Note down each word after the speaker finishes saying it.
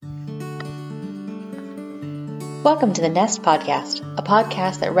Welcome to the Nest Podcast, a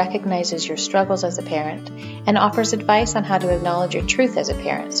podcast that recognizes your struggles as a parent and offers advice on how to acknowledge your truth as a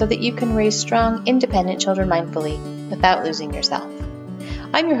parent so that you can raise strong, independent children mindfully without losing yourself.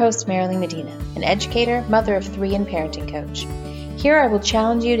 I'm your host, Marilyn Medina, an educator, mother of 3, and parenting coach. Here I will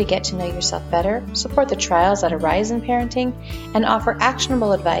challenge you to get to know yourself better, support the trials that arise in parenting, and offer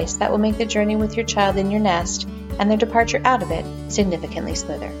actionable advice that will make the journey with your child in your nest and their departure out of it significantly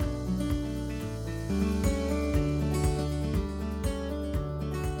smoother.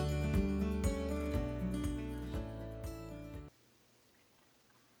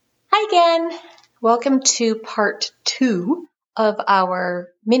 Hi again. Welcome to part 2 of our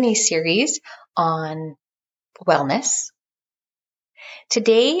mini-series on wellness.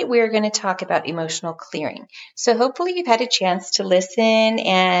 Today we are going to talk about emotional clearing. So hopefully you've had a chance to listen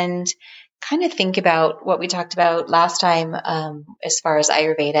and kind of think about what we talked about last time as far as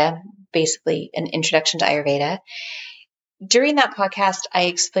Ayurveda, basically an introduction to Ayurveda. During that podcast, I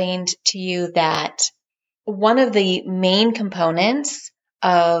explained to you that one of the main components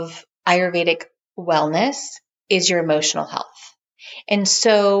of Ayurvedic wellness is your emotional health. And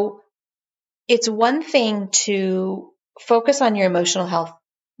so it's one thing to focus on your emotional health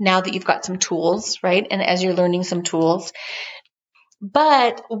now that you've got some tools, right? And as you're learning some tools.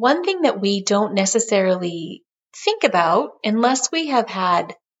 But one thing that we don't necessarily think about unless we have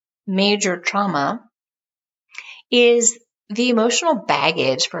had major trauma is the emotional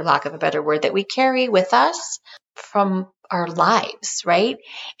baggage, for lack of a better word, that we carry with us from our lives, right?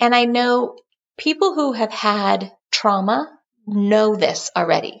 And I know people who have had trauma know this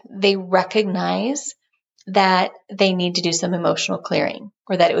already. They recognize that they need to do some emotional clearing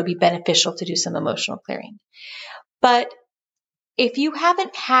or that it would be beneficial to do some emotional clearing. But if you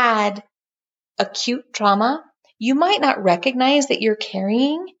haven't had acute trauma, you might not recognize that you're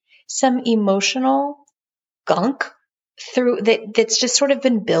carrying some emotional gunk through that's just sort of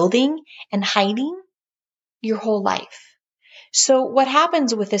been building and hiding your whole life. So what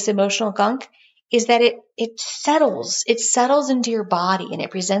happens with this emotional gunk is that it settles into your body and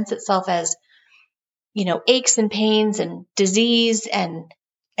it presents itself as, aches and pains and disease and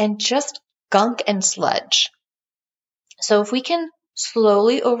just gunk and sludge. So if we can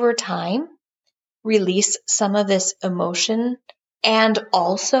slowly over time release some of this emotion and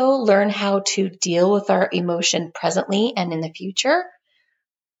also learn how to deal with our emotion presently and in the future,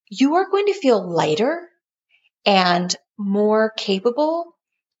 you are going to feel lighter and more capable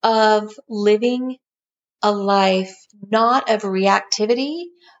of living a life not of reactivity,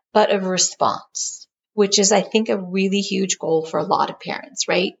 but of response, which is, I think, a really huge goal for a lot of parents,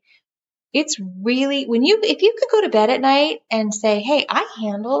 right? It's really, if you could go to bed at night and say, hey, I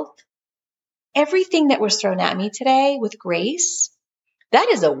handled everything that was thrown at me today with grace, that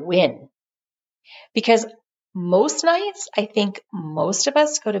is a win. Because most nights, I think most of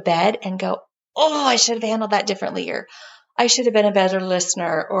us go to bed and go, oh, I should have handled that differently, or I should have been a better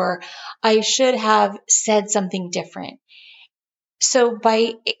listener, or I should have said something different. So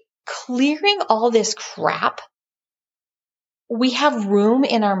by clearing all this crap, we have room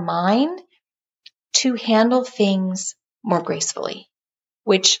in our mind to handle things more gracefully,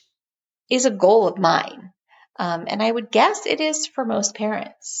 which is a goal of mine. And I would guess it is for most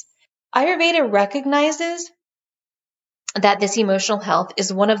parents. Ayurveda recognizes that this emotional health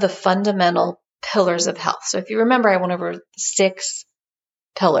is one of the fundamental pillars of health. So if you remember, I went over 6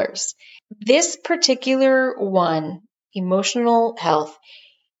 pillars. This particular one, emotional health,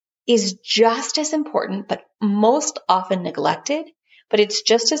 is just as important, but most often neglected, but it's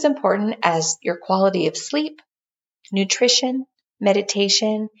just as important as your quality of sleep, nutrition,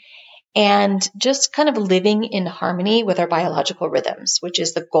 meditation, and just kind of living in harmony with our biological rhythms, which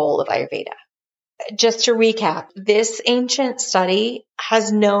is the goal of Ayurveda. Just to recap, this ancient study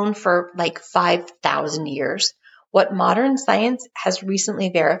has known for like 5,000 years what modern science has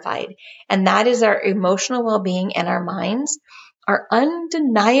recently verified, and that is our emotional well-being and our minds are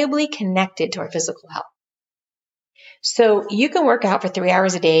undeniably connected to our physical health. So you can work out for 3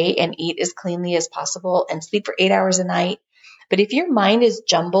 hours a day and eat as cleanly as possible and sleep for 8 hours a night, but if your mind is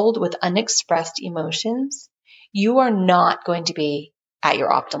jumbled with unexpressed emotions, you are not going to be at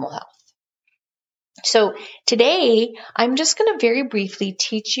your optimal health. So today, I'm just going to very briefly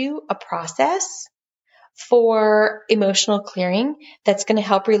teach you a process for emotional clearing that's going to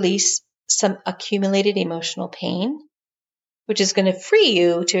help release some accumulated emotional pain, which is going to free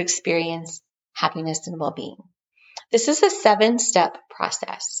you to experience happiness and well-being. This is a 7-step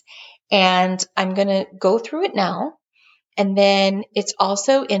process, and I'm going to go through it now, and then it's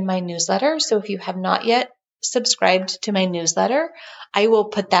also in my newsletter. So if you have not yet subscribed to my newsletter, I will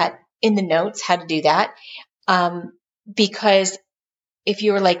put that in the notes how to do that. Because if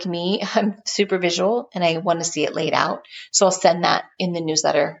you're like me, I'm super visual and I want to see it laid out. So I'll send that in the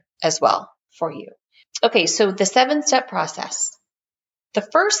newsletter as well for you. Okay, so the 7-step process. The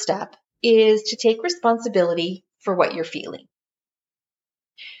first step is to take responsibility for what you're feeling.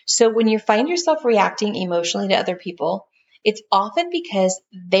 So when you find yourself reacting emotionally to other people, it's often because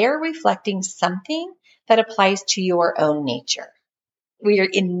they're reflecting something that applies to your own nature. We are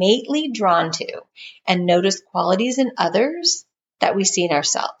innately drawn to and notice qualities in others that we see in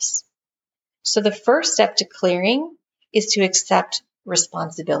ourselves. So the first step to clearing is to accept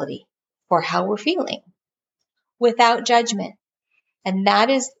responsibility for how we're feeling without judgment. And that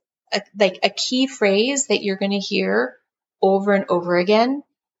is a key phrase that you're going to hear over and over again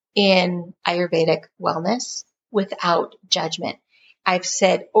in Ayurvedic wellness, without judgment. I've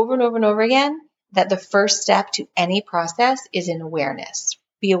said over and over and over again that the first step to any process is in awareness.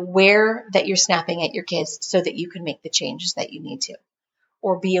 Be aware that you're snapping at your kids so that you can make the changes that you need to.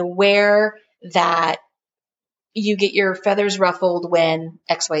 Or be aware that you get your feathers ruffled when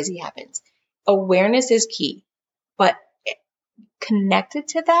XYZ happens. Awareness is key, but connected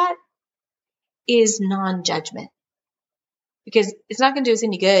to that is non-judgment. Because it's not going to do us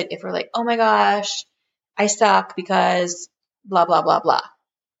any good if we're like, oh my gosh, I suck because blah, blah, blah, blah.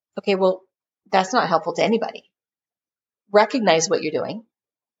 Okay, well, that's not helpful to anybody. Recognize what you're doing.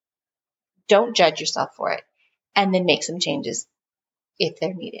 Don't judge yourself for it. And then make some changes if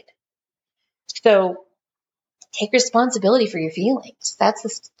they're needed. So take responsibility for your feelings. That's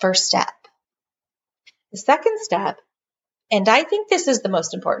the first step. The second step, and I think this is the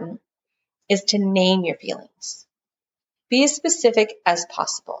most important, is to name your feelings. Be as specific as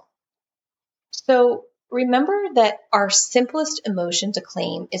possible. So remember that our simplest emotion to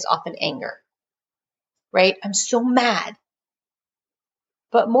claim is often anger, right? I'm so mad.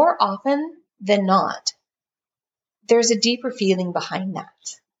 But more often than not, there's a deeper feeling behind that.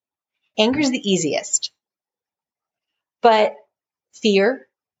 Anger is the easiest, but fear,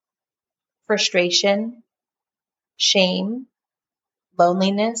 frustration, shame,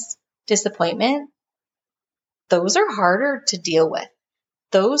 loneliness, disappointment, those are harder to deal with.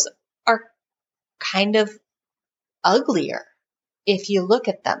 Those are kind of uglier if you look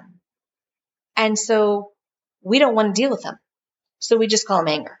at them. And so we don't want to deal with them. So we just call them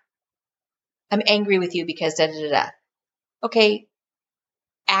anger. I'm angry with you because da da da da. Okay,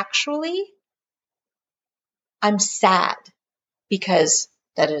 actually, I'm sad because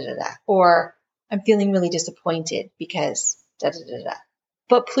da da da da. Or I'm feeling really disappointed because da da da da.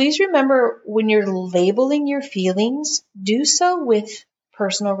 But please remember, when you're labeling your feelings, do so with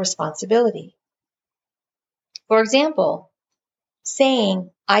personal responsibility. For example, saying,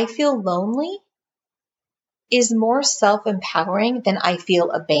 I feel lonely is more self-empowering than I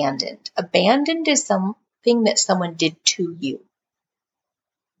feel abandoned. Abandoned is something that someone did to you.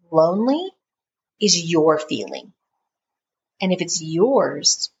 Lonely is your feeling. And if it's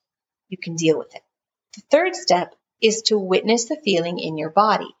yours, you can deal with it. The third step is to witness the feeling in your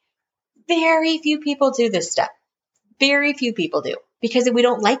body. Very few people do this step. Very few people do, because we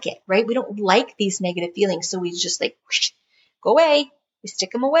don't like it, right? We don't like these negative feelings. So we just like, whoosh, go away. We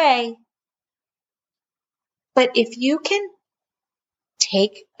stick them away. But if you can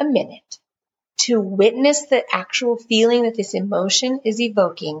take a minute to witness the actual feeling that this emotion is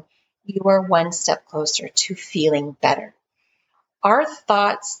evoking, you are one step closer to feeling better. Our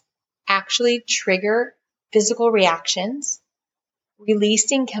thoughts actually trigger physical reactions,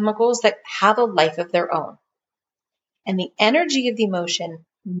 releasing chemicals that have a life of their own. And the energy of the emotion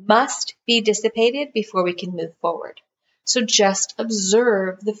must be dissipated before we can move forward. So just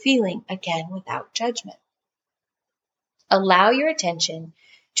observe the feeling, again, without judgment. Allow your attention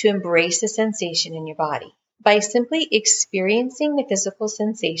to embrace the sensation in your body. By simply experiencing the physical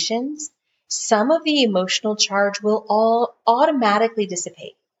sensations, some of the emotional charge will all automatically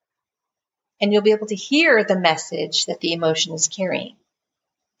dissipate. And you'll be able to hear the message that the emotion is carrying.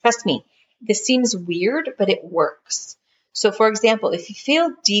 Trust me, this seems weird, but it works. So for example, if you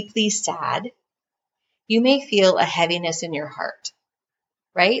feel deeply sad, you may feel a heaviness in your heart,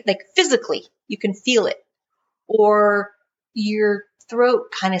 right? Like physically, you can feel it. Or your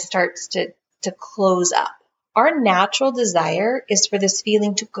throat kind of starts to close up. Our natural desire is for this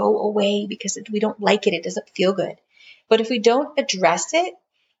feeling to go away because we don't like it. It doesn't feel good. But if we don't address it,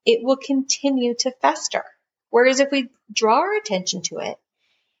 it will continue to fester. Whereas if we draw our attention to it,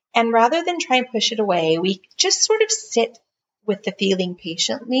 and rather than try and push it away, we just sort of sit with the feeling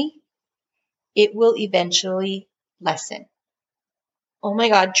patiently, it will eventually lessen. Oh my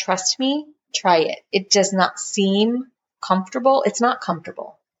God, trust me, try it. It does not seem comfortable. It's not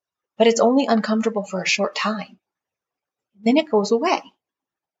comfortable, but it's only uncomfortable for a short time. Then it goes away.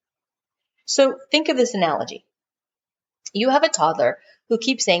 So think of this analogy. You have a toddler who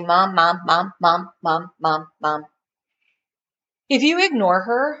keeps saying, mom, mom, mom, mom, mom, mom, mom. If you ignore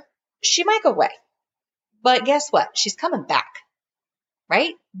her, she might go away. But guess what? She's coming back,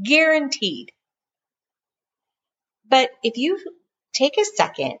 right? Guaranteed. But if you take a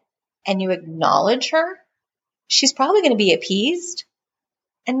second and you acknowledge her, she's probably going to be appeased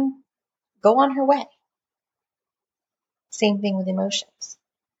and go on her way. Same thing with emotions.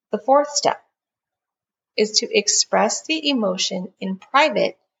 The fourth step is to express the emotion in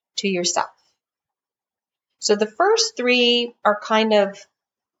private to yourself. So the first three are kind of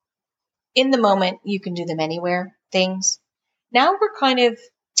in the moment, you can do them anywhere things. Now we're kind of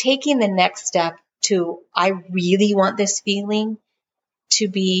taking the next step to, I really want this feeling to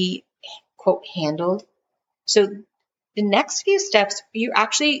be, quote, handled. So the next few steps, you're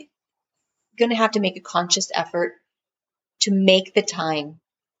actually going to have to make a conscious effort to make the time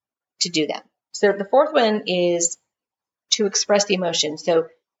to do them. So the fourth one is to express the emotion. So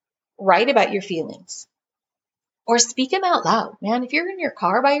write about your feelings or speak them out loud. Man, if you're in your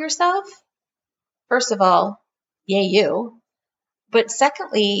car by yourself, first of all, yay you. But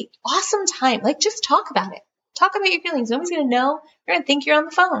secondly, awesome time. Like, just talk about it. Talk about your feelings. Nobody's going to know. They're going to think you're on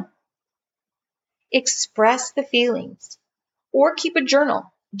the phone. Express the feelings or keep a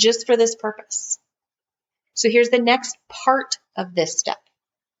journal just for this purpose. So here's the next part of this step.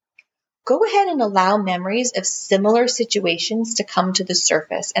 Go ahead and allow memories of similar situations to come to the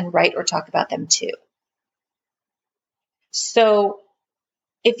surface and write or talk about them too. So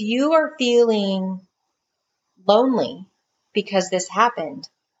if you are feeling lonely because this happened,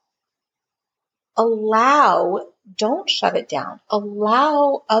 don't shove it down.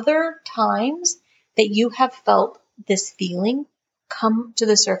 Allow other times that you have felt this feeling come to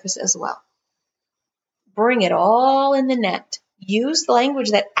the surface as well. Bring it all in the net. Use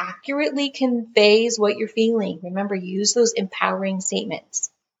language that accurately conveys what you're feeling. Remember, use those empowering statements.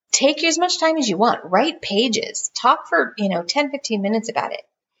 Take as much time as you want. Write pages. Talk for, 10, 15 minutes about it.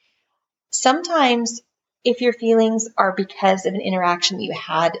 Sometimes if your feelings are because of an interaction that you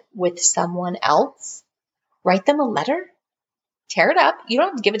had with someone else, write them a letter. Tear it up. You don't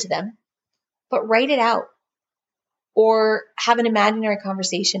have to give it to them, but write it out. Or have an imaginary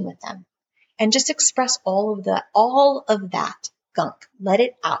conversation with them. And just express all of that gunk. Let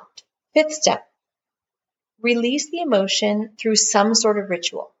it out. Fifth step, release the emotion through some sort of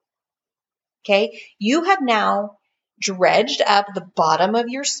ritual. Okay? You have now dredged up the bottom of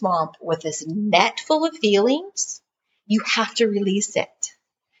your swamp with this net full of feelings. You have to release it.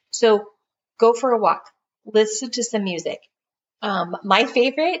 So go for a walk. Listen to some music. My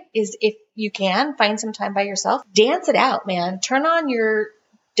favorite is, if you can, find some time by yourself. Dance it out, man. Turn on your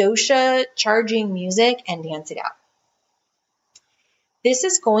dosha charging music and dance it out. This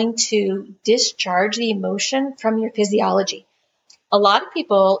is going to discharge the emotion from your physiology. A lot of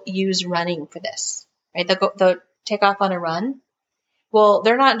people use running for this, right? They'll take off on a run. Well,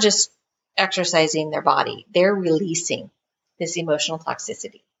 they're not just exercising their body. They're releasing this emotional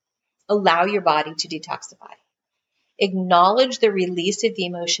toxicity. Allow your body to detoxify. Acknowledge the release of the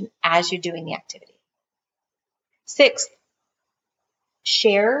emotion as you're doing the activity. Sixth,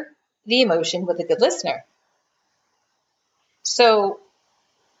 share the emotion with a good listener. So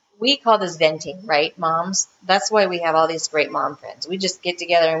we call this venting, right, moms? That's why we have all these great mom friends. We just get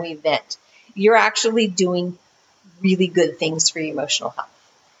together and we vent. You're actually doing really good things for your emotional health.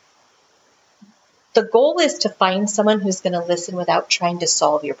 The goal is to find someone who's going to listen without trying to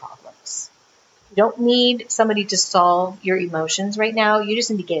solve your problems. You don't need somebody to solve your emotions right now. You just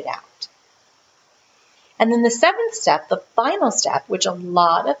need to get it out. And then the seventh step, the final step, which a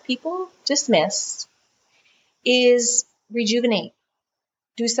lot of people dismiss, is rejuvenate.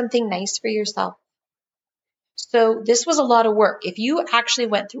 Do something nice for yourself. So this was a lot of work. If you actually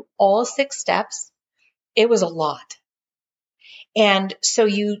went through all 6 steps, it was a lot. And so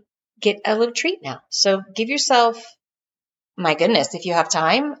you get a little treat now. So give yourself, my goodness, if you have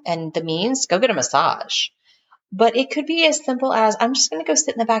time and the means, go get a massage. But it could be as simple as, I'm just going to go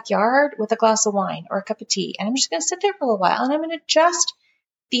sit in the backyard with a glass of wine or a cup of tea, and I'm just going to sit there for a little while, and I'm going to just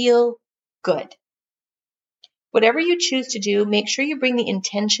feel good. Whatever you choose to do, make sure you bring the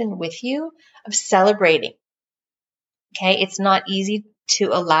intention with you of celebrating. Okay, it's not easy to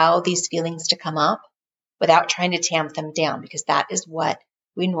allow these feelings to come up without trying to tamp them down, because that is what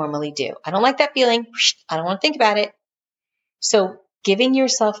we normally do. I don't like that feeling. I don't want to think about it. So giving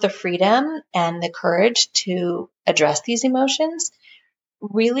yourself the freedom and the courage to address these emotions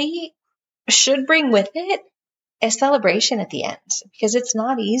really should bring with it a celebration at the end because it's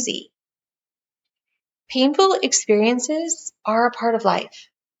not easy. Painful experiences are a part of life.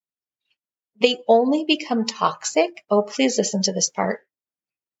 They only become toxic. Oh, please listen to this part.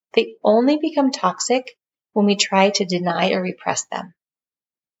 They only become toxic when we try to deny or repress them.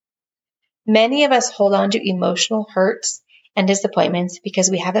 Many of us hold on to emotional hurts and disappointments because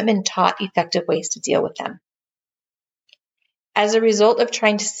we haven't been taught effective ways to deal with them. As a result of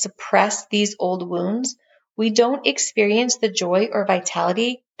trying to suppress these old wounds, we don't experience the joy or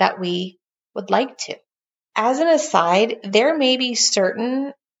vitality that we would like to. As an aside, there may be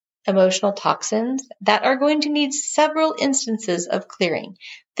certain emotional toxins that are going to need several instances of clearing.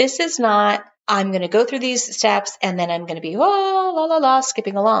 This is not, I'm going to go through these steps and then I'm going to be,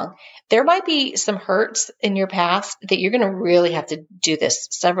 skipping along. There might be some hurts in your past that you're going to really have to do this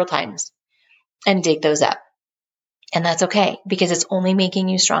several times and dig those up. And that's okay because it's only making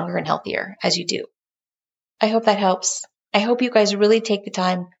you stronger and healthier as you do. I hope that helps. I hope you guys really take the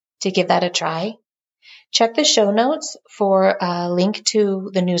time to give that a try. Check the show notes for a link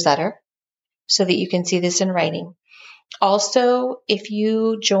to the newsletter so that you can see this in writing. Also, if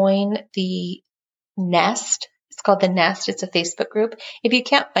you join the Nest, it's called the Nest. It's a Facebook group. If you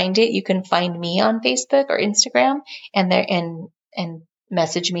can't find it, you can find me on Facebook or Instagram and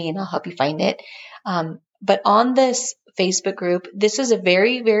message me and I'll help you find it. But on this Facebook group, this is a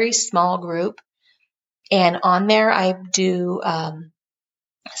very, very small group. And on there, I do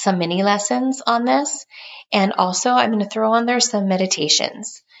some mini lessons on this. And also, I'm going to throw on there some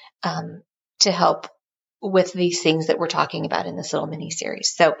meditations to help with these things that we're talking about in this little mini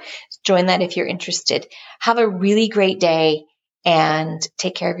series. So join that if you're interested. Have a really great day and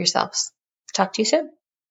take care of yourselves. Talk to you soon.